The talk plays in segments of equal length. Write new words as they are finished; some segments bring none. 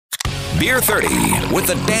Beer 30 with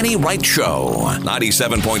the Danny Wright Show.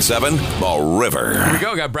 97.7 The River. Here we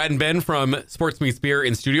go. Got Brad and Ben from Sports Meets Beer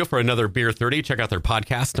in studio for another Beer 30. Check out their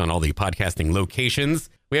podcast on all the podcasting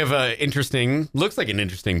locations. We have looks like an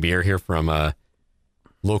interesting beer here from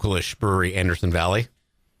localish brewery, Anderson Valley.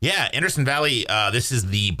 Yeah, Anderson Valley, this is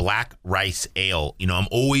the Black Rice Ale. I'm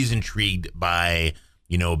always intrigued by,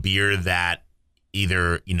 beer that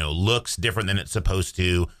either, looks different than it's supposed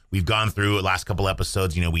to. We've gone through the last couple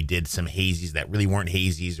episodes, we did some hazies that really weren't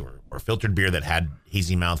hazies or filtered beer that had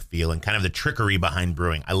hazy mouthfeel and kind of the trickery behind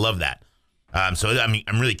brewing. I love that.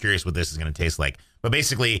 I'm really curious what this is going to taste like. But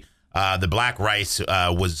basically, the Black Rice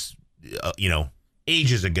was,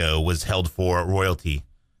 ages ago was held for royalty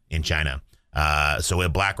in China. So a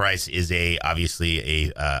Black Rice is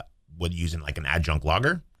obviously what you use in like an adjunct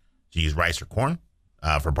lager. So you use rice or corn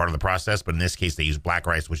for part of the process. But in this case, they use Black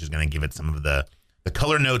Rice, which is going to give it some of the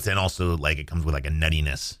color notes, and also like it comes with like a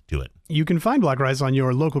nuttiness to it. You can find Black Rice on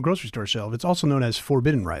your local grocery store shelf. It's also known as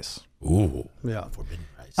Forbidden Rice. Ooh. Yeah. Forbidden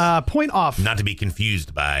Rice. Point off. Not to be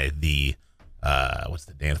confused by the, what's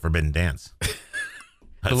the dance? Forbidden Dance.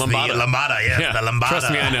 The lambada. The lambada, yeah. The lambada.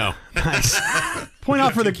 Trust me, I know. Nice. Point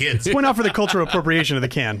off for the kids. Point off for the cultural appropriation of the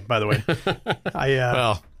can, by the way.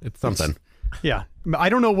 Well, it's something. Yeah. I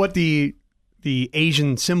don't know what the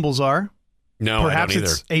Asian symbols are. No, Perhaps I don't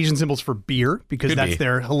either. it's Asian symbols for beer because Could that's be.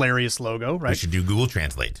 their hilarious logo, We right? should do Google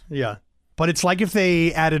Translate. Yeah. But it's like if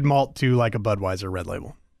they added malt to like a Budweiser Red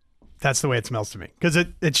Label. That's the way it smells to me. Because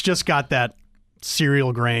it's just got that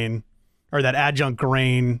cereal grain or that adjunct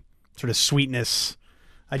grain sort of sweetness.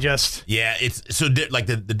 Yeah, it's so like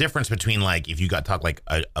the difference between like if you talk like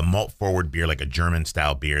a malt forward beer, like a German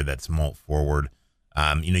style beer that's malt forward,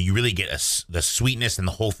 you really get the sweetness, and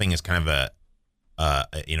the whole thing is kind of a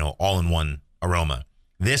all in one aroma.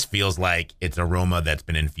 This feels like it's aroma that's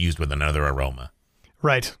been infused with another aroma.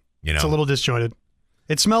 Right. It's a little disjointed.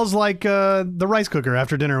 It smells like the rice cooker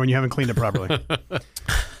after dinner when you haven't cleaned it properly.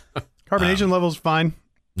 Carbonation level's fine.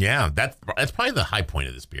 Yeah, that's probably the high point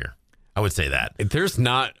of this beer. I would say that. There's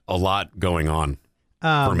not a lot going on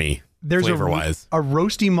for me, There's flavor-wise. a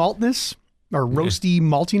roasty maltness or roasty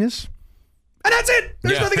maltiness. And that's it.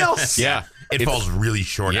 There's nothing else. Yeah. It falls really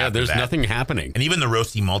short. Yeah, after there's that. nothing happening. And even the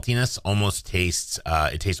roasty maltiness almost tastes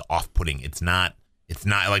off-putting. It's not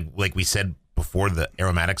like we said before, the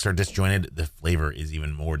aromatics are disjointed. The flavor is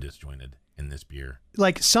even more disjointed in this beer.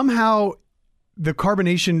 Like somehow the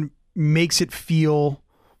carbonation makes it feel,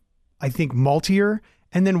 I think, maltier.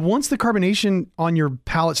 And then once the carbonation on your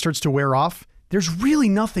palate starts to wear off, there's really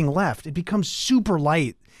nothing left. It becomes super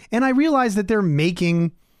light. And I realize that they're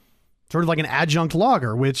making sort of like an adjunct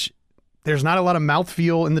lager, which there's not a lot of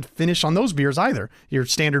mouthfeel in the finish on those beers either. Your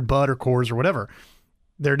standard Bud or Coors or whatever.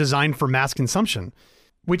 They're designed for mass consumption,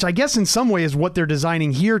 which I guess in some way is what they're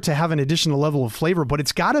designing here to have an additional level of flavor, but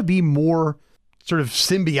it's got to be more sort of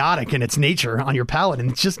symbiotic in its nature on your palate, and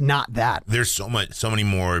it's just not that. There's so many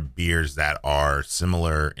more beers that are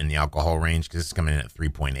similar in the alcohol range, because it's coming in at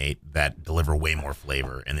 3.8, that deliver way more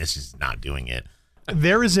flavor, and this is not doing it.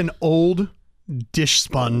 There is an old dish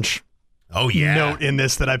sponge note in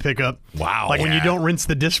this that I pick up. Wow. Like when you don't rinse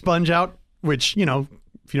the dish sponge out, which,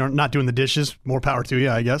 if you're not doing the dishes, more power to you,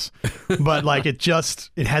 I guess. But like it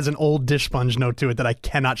has an old dish sponge note to it that I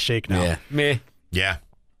cannot shake now. Yeah. Meh. Yeah.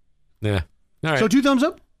 Yeah. All right. So 2 thumbs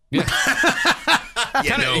up? Yeah.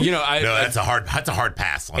 That's a hard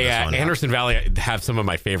pass on this one. Anderson Valley have some of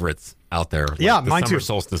my favorites out there. Like Yeah, the mine Summer too.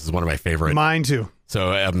 Solstice is one of my favorites. Mine too.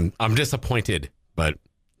 So I'm disappointed, but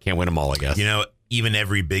can't win them all, I guess. Even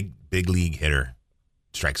every big league hitter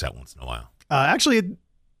strikes out once in a while. Actually,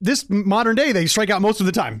 this modern day, they strike out most of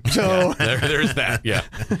the time. So there's that. Yeah.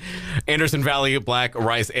 Anderson Valley Black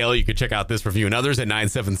Rice Ale. You can check out this review and others at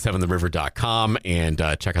 977theriver.com and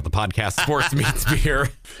check out the podcast Sports Meets Beer.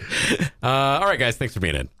 All right, guys. Thanks for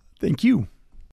being in. Thank you.